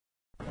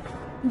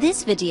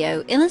This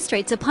video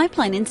illustrates a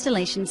pipeline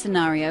installation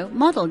scenario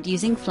modeled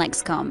using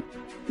Flexcom.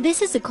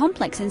 This is a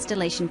complex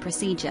installation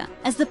procedure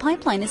as the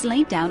pipeline is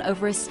laid down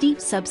over a steep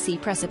subsea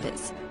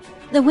precipice.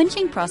 The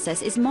winching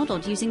process is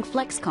modeled using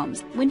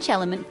Flexcom's winch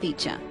element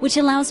feature, which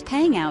allows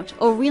paying out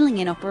or reeling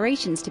in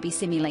operations to be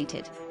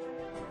simulated.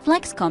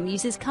 Flexcom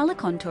uses color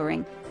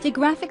contouring to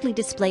graphically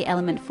display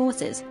element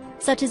forces,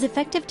 such as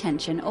effective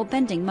tension or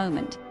bending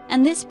moment,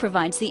 and this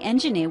provides the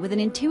engineer with an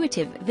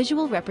intuitive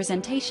visual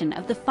representation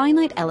of the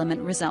finite element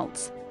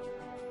results.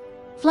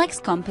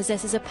 Flexcom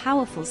possesses a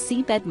powerful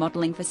seabed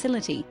modeling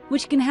facility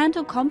which can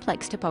handle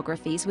complex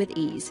topographies with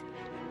ease.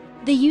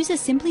 The user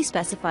simply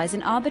specifies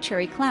an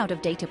arbitrary cloud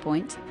of data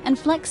points, and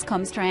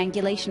Flexcom's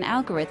triangulation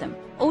algorithm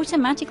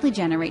automatically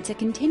generates a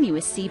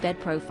continuous seabed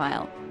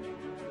profile.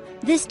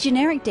 This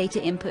generic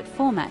data input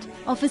format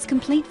offers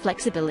complete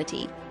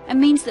flexibility and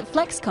means that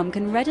Flexcom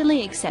can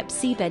readily accept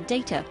seabed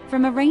data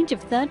from a range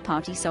of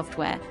third-party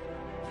software.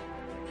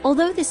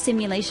 Although this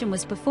simulation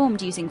was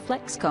performed using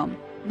Flexcom,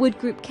 Wood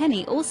Group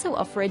Kenny also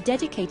offer a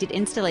dedicated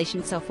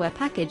installation software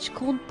package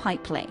called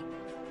Pipelay.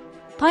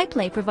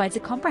 Pipelay provides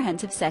a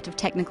comprehensive set of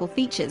technical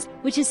features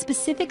which is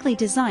specifically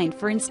designed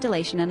for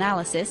installation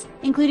analysis,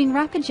 including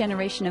rapid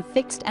generation of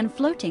fixed and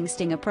floating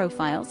stinger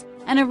profiles,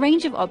 and a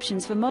range of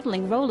options for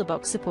modeling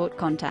rollerbox support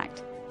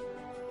contact.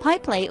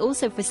 Pipelay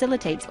also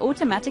facilitates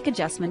automatic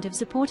adjustment of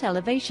support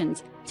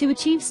elevations to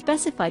achieve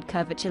specified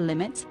curvature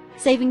limits,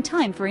 saving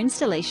time for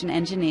installation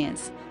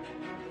engineers.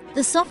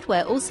 The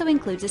software also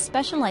includes a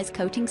specialized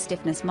coating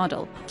stiffness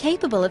model,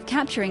 capable of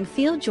capturing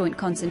field joint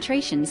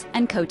concentrations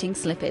and coating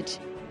slippage.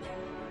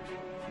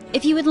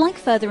 If you would like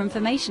further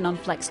information on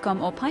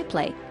Flexcom or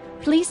Pipelay,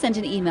 please send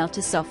an email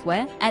to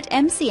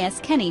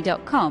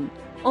software@mcskenny.com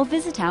or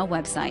visit our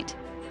website.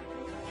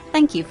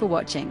 Thank you for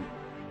watching.